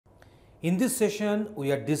In this session,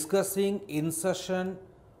 we are discussing insertion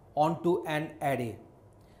onto an array.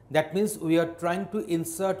 That means we are trying to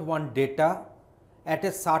insert one data at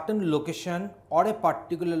a certain location or a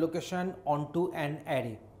particular location onto an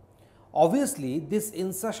array. Obviously, this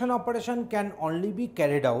insertion operation can only be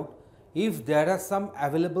carried out if there are some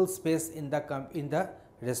available space in the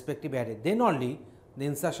respective array. Then only the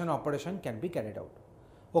insertion operation can be carried out.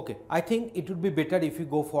 Okay, I think it would be better if you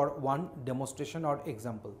go for one demonstration or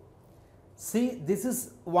example. See, this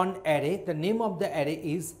is one array. The name of the array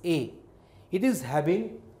is A. It is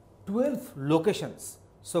having 12 locations.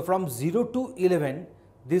 So, from 0 to 11,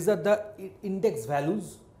 these are the index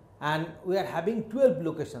values and we are having 12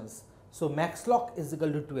 locations. So, max lock is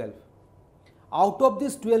equal to 12. Out of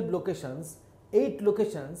these 12 locations, 8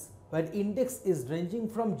 locations where index is ranging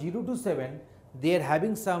from 0 to 7, they are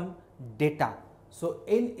having some data. So,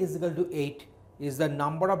 n is equal to 8 is the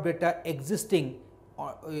number of data existing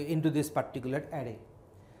into this particular array.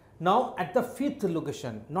 Now, at the fifth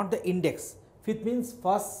location, not the index, fifth means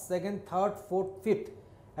first, second, third, fourth, fifth.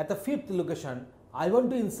 At the fifth location, I want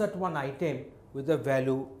to insert one item with the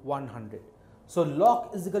value 100. So,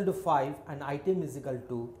 lock is equal to 5 and item is equal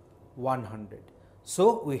to 100.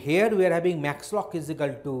 So, here we are having max lock is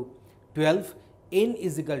equal to 12, n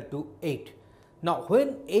is equal to 8. Now,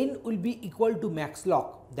 when n will be equal to max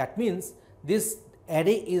lock, that means this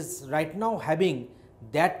array is right now having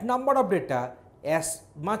that number of data as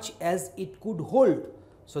much as it could hold.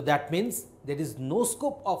 So, that means there is no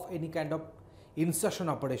scope of any kind of insertion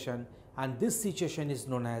operation and this situation is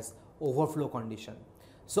known as overflow condition.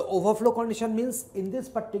 So, overflow condition means in this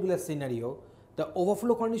particular scenario, the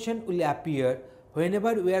overflow condition will appear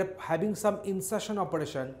whenever we are having some insertion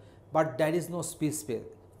operation, but there is no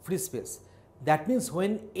free space. That means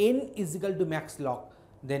when n is equal to max lock,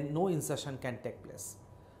 then no insertion can take place.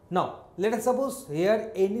 Now, let us suppose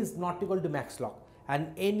here n is not equal to max lock and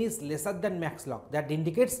n is lesser than max lock. That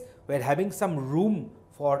indicates we are having some room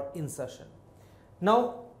for insertion.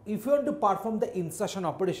 Now, if you want to perform the insertion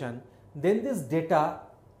operation, then this data,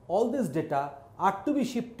 all this data are to be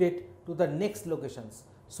shifted to the next locations,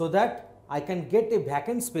 so that I can get a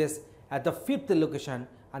vacant space at the fifth location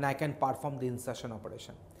and I can perform the insertion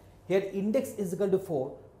operation. Here index is equal to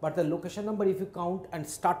 4, but the location number if you count and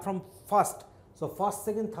start from first, so first,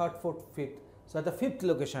 second, third, fourth, fifth. So, at the fifth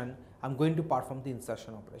location I am going to perform the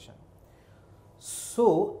insertion operation.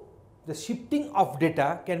 So, the shifting of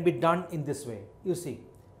data can be done in this way. You see,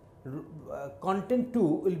 content 2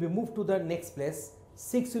 will be moved to the next place,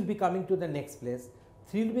 6 will be coming to the next place,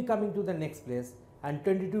 3 will be coming to the next place and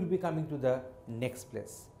 22 will be coming to the next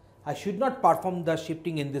place. I should not perform the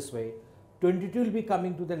shifting in this way. 22 will be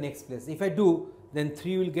coming to the next place. If I do, then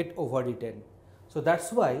 3 will get overwritten. So, that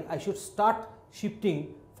is why I should start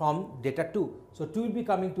shifting from data 2. So, 2 will be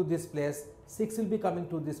coming to this place, 6 will be coming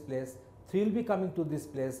to this place, 3 will be coming to this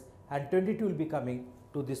place and 22 will be coming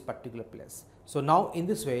to this particular place. So, now in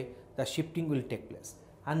this way the shifting will take place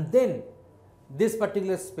and then this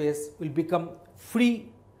particular space will become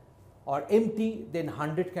free or empty, then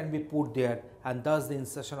 100 can be put there and thus the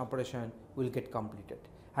insertion operation will get completed.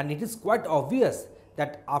 And it is quite obvious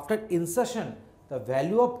that after insertion the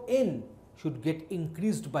value of n should get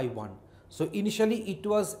increased by 1. So, initially it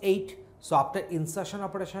was 8, so after insertion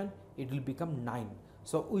operation it will become 9.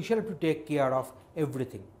 So, we shall have to take care of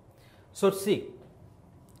everything. So, see,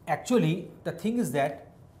 actually the thing is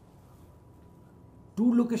that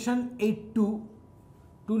 2 location 8 to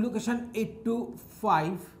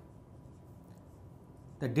 5,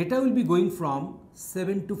 the data will be going from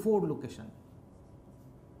 7 to 4 location.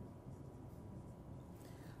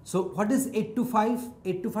 So, what is 8 to 5?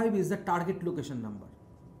 8 to 5 is the target location number.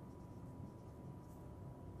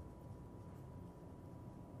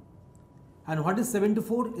 And what is 7 to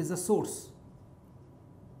 4 is the source.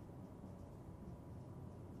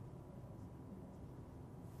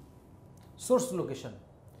 Source location.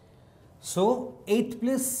 So, 8th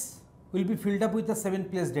place will be filled up with the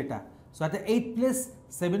 7th place data. So, at the 8th place,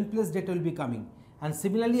 7th place data will be coming and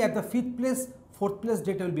similarly at the 5th place, 4th place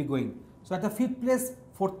data will be going. So, at the 5th place,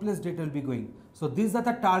 4th place data will be going. So, these are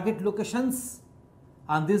the target locations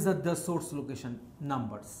and these are the source location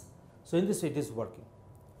numbers. So, in this way it is working.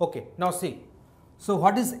 Okay, now see. So,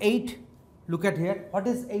 what is 8? Look at here. What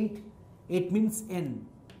is 8? 8 means n.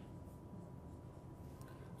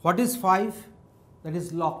 What is 5? That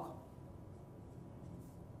is lock.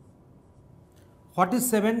 What is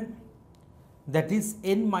 7? That is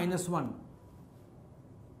n minus 1.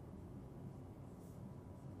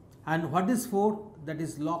 And what is 4? That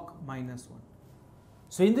is lock minus 1.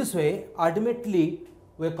 So, in this way ultimately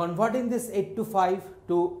we are converting this 8 to 5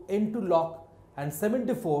 to n to lock and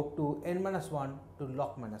 74 to n minus 1 to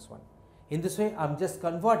log minus 1. In this way, I am just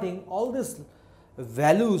converting all these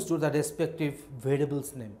values to the respective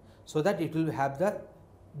variables name, so that it will have the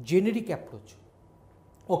generic approach.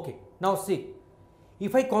 Okay, now see,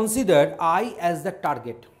 if I consider I as the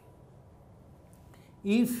target,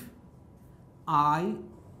 if I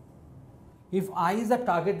is the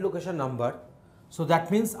target location number, so that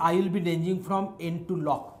means I will be ranging from n to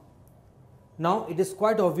log. Now it is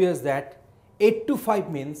quite obvious that 8 to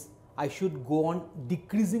 5 means I should go on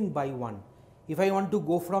decreasing by 1. If I want to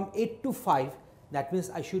go from 8 to 5, that means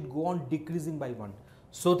I should go on decreasing by 1.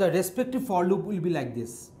 So the respective for loop will be like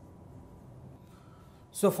this.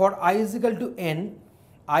 So for I is equal to n,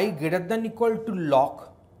 I greater than equal to log,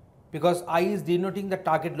 because I is denoting the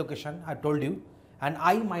target location, I told you, and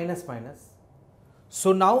I minus minus.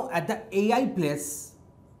 So now at the AI place,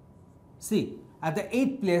 see, at the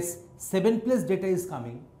 8th place, 7 place data is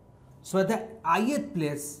coming. So at the ith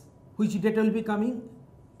place, which data will be coming?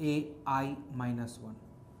 AI minus 1.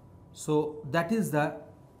 So that is the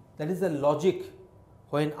logic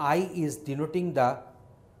when I is denoting the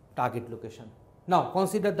target location. Now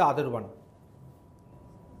consider the other one.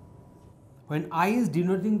 When I is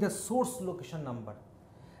denoting the source location number,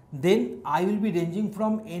 then I will be ranging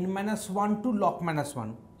from n minus 1 to log minus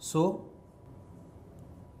 1. So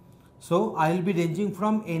I will be ranging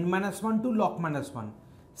from n minus 1 to log minus 1.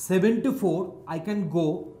 7 to 4 I can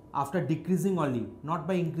go after decreasing only, not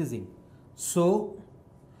by increasing. So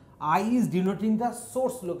I is denoting the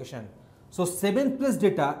source location. So 7th place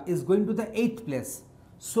data is going to the 8th place.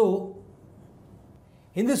 So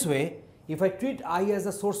in this way, if I treat I as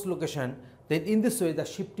a source location, then in this way the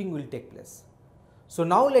shifting will take place. So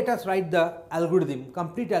now let us write the algorithm,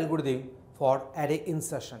 complete algorithm for array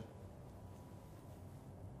insertion.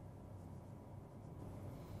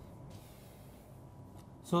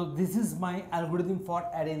 So this is my algorithm for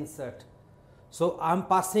array insert. So I am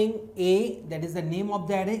passing A, that is the name of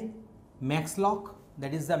the array, max log,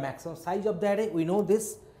 that is the maximum size of the array, we know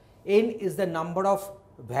this, n is the number of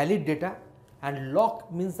valid data, and log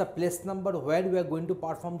means the place number where we are going to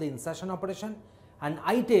perform the insertion operation, and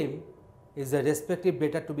item is the respective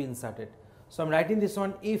data to be inserted. So I am writing this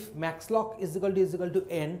one, if max log is equal to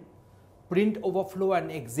n, print overflow and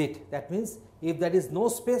exit. That means if there is no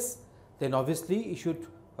space, then obviously you should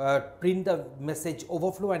print the message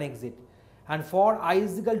overflow and exit. And for I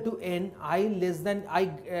is equal to n, I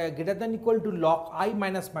greater than equal to log I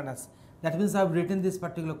minus minus. That means I have written this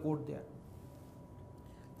particular code there.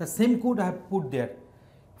 The same code I have put there.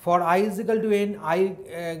 For I is equal to n, I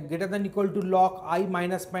greater than equal to log I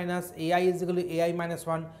minus minus, ai is equal to ai minus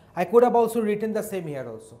 1. I could have also written the same here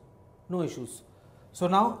also, no issues. So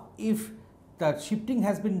now if the shifting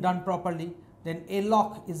has been done properly, then a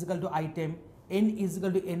log is equal to item, n is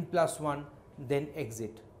equal to n plus 1, then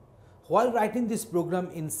exit. While writing this program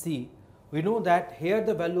in C, we know that here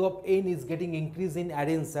the value of n is getting increased in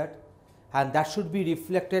array insert, and that should be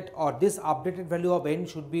reflected, or this updated value of n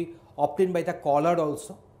should be obtained by the caller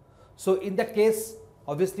also. So in that case,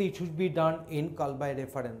 obviously it should be done in call by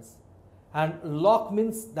reference, and log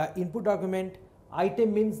means the input argument,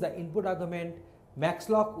 item means the input argument, max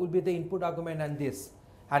log will be the input argument, and this,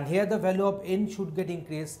 and here the value of n should get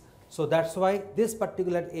increased. So that's why this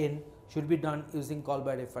particular n should be done using call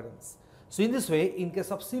by reference. So in this way, in case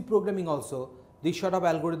of C programming also, these sort of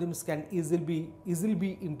algorithms can easily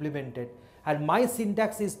be implemented, and my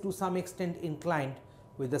syntax is to some extent inclined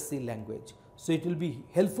with the C language. So it will be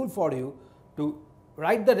helpful for you to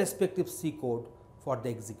write the respective C code for the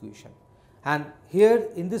execution. And here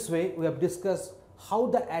in this way we have discussed how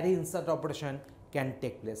the array insert operation can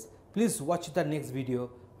take place. Please watch the next video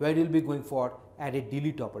where you will be going for array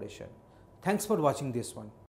delete operation. Thanks for watching this one.